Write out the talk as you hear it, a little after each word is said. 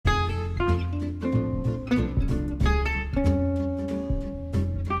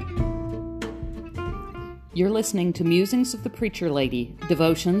You're listening to Musings of the Preacher Lady,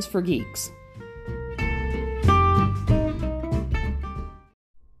 Devotions for Geeks.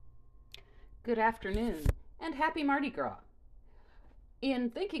 Good afternoon, and happy Mardi Gras. In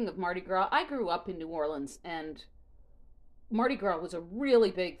thinking of Mardi Gras, I grew up in New Orleans, and Mardi Gras was a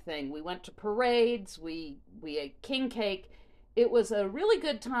really big thing. We went to parades, we ate king cake. It was a really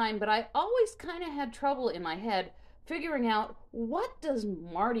good time, but I always kind of had trouble in my head figuring out, what does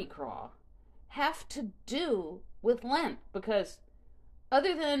Mardi Gras have to do with Lent? Because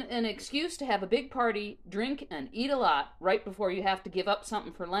other than an excuse to have a big party, drink, and eat a lot right before you have to give up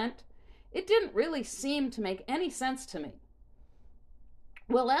something for Lent, it didn't really seem to make any sense to me.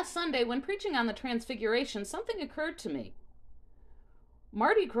 Well, last Sunday, when preaching on the Transfiguration, something occurred to me.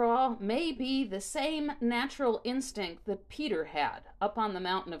 Mardi Gras may be the same natural instinct that Peter had up on the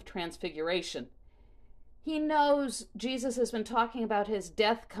mountain of Transfiguration. He knows Jesus has been talking about his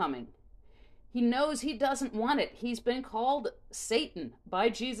death coming. He knows he doesn't want it. He's been called Satan by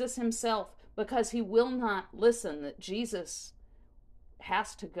Jesus himself because he will not listen that Jesus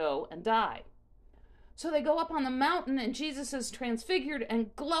has to go and die. So they go up on the mountain and Jesus is transfigured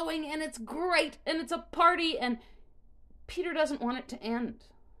and glowing, and it's great and it's a party, and Peter doesn't want it to end.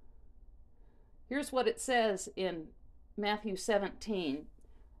 Here's what it says in Matthew 17,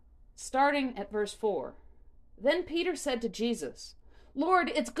 starting at verse 4. Then Peter said to Jesus,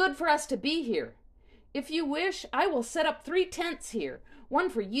 "Lord, it's good for us to be here. If you wish, I will set up 3 tents here, one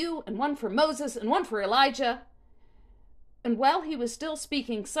for you and one for Moses and one for Elijah." And while he was still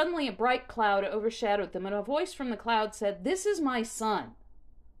speaking, suddenly a bright cloud overshadowed them, and a voice from the cloud said, "This is my son,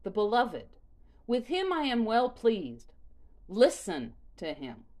 the beloved. With him I am well pleased. Listen to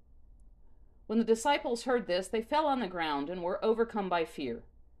him." When the disciples heard this, they fell on the ground and were overcome by fear.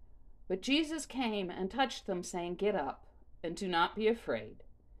 But Jesus came and touched them, saying, "Get up, and do not be afraid."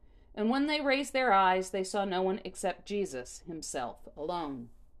 And when they raised their eyes, they saw no one except Jesus himself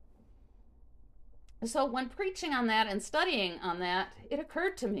alone. So when preaching on that and studying on that, it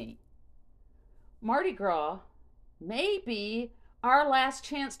occurred to me, Mardi Gras may be our last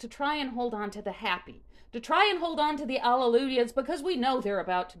chance to try and hold on to the happy, to try and hold on to the alleluias, because we know they're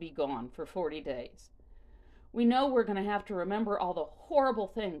about to be gone for 40 days. We know we're going to have to remember all the horrible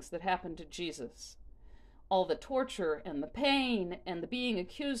things that happened to Jesus. All the torture and the pain and the being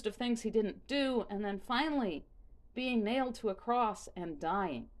accused of things he didn't do, and then finally being nailed to a cross and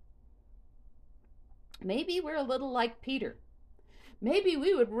dying. Maybe we're a little like Peter. Maybe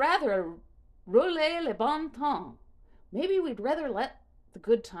we would rather rouler le bon temps. Maybe we'd rather let the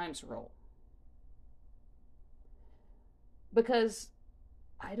good times roll. Because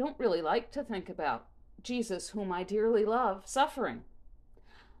I don't really like to think about Jesus, whom I dearly love, suffering.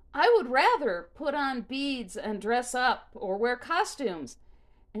 I would rather put on beads and dress up or wear costumes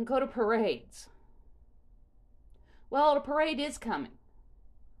and go to parades. Well, a parade is coming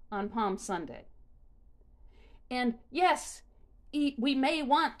on Palm Sunday. And yes, we may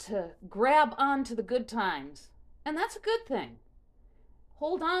want to grab on to the good times, and that's a good thing.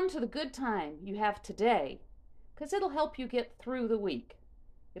 Hold on to the good time you have today, because it'll help you get through the week.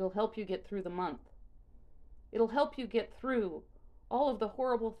 It'll help you get through the month. It'll help you get through all of the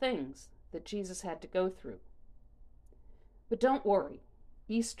horrible things that Jesus had to go through. But don't worry,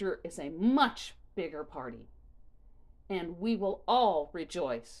 Easter is a much bigger party, and we will all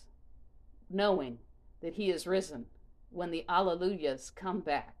rejoice knowing that he is risen when the Alleluias come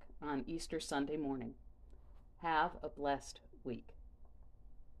back on Easter Sunday morning. Have a blessed week.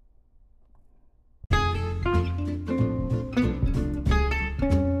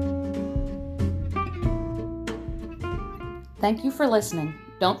 Thank you for listening.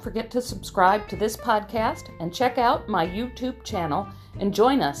 Don't forget to subscribe to this podcast and check out my YouTube channel and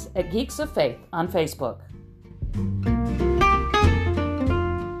join us at Geeks of Faith on Facebook.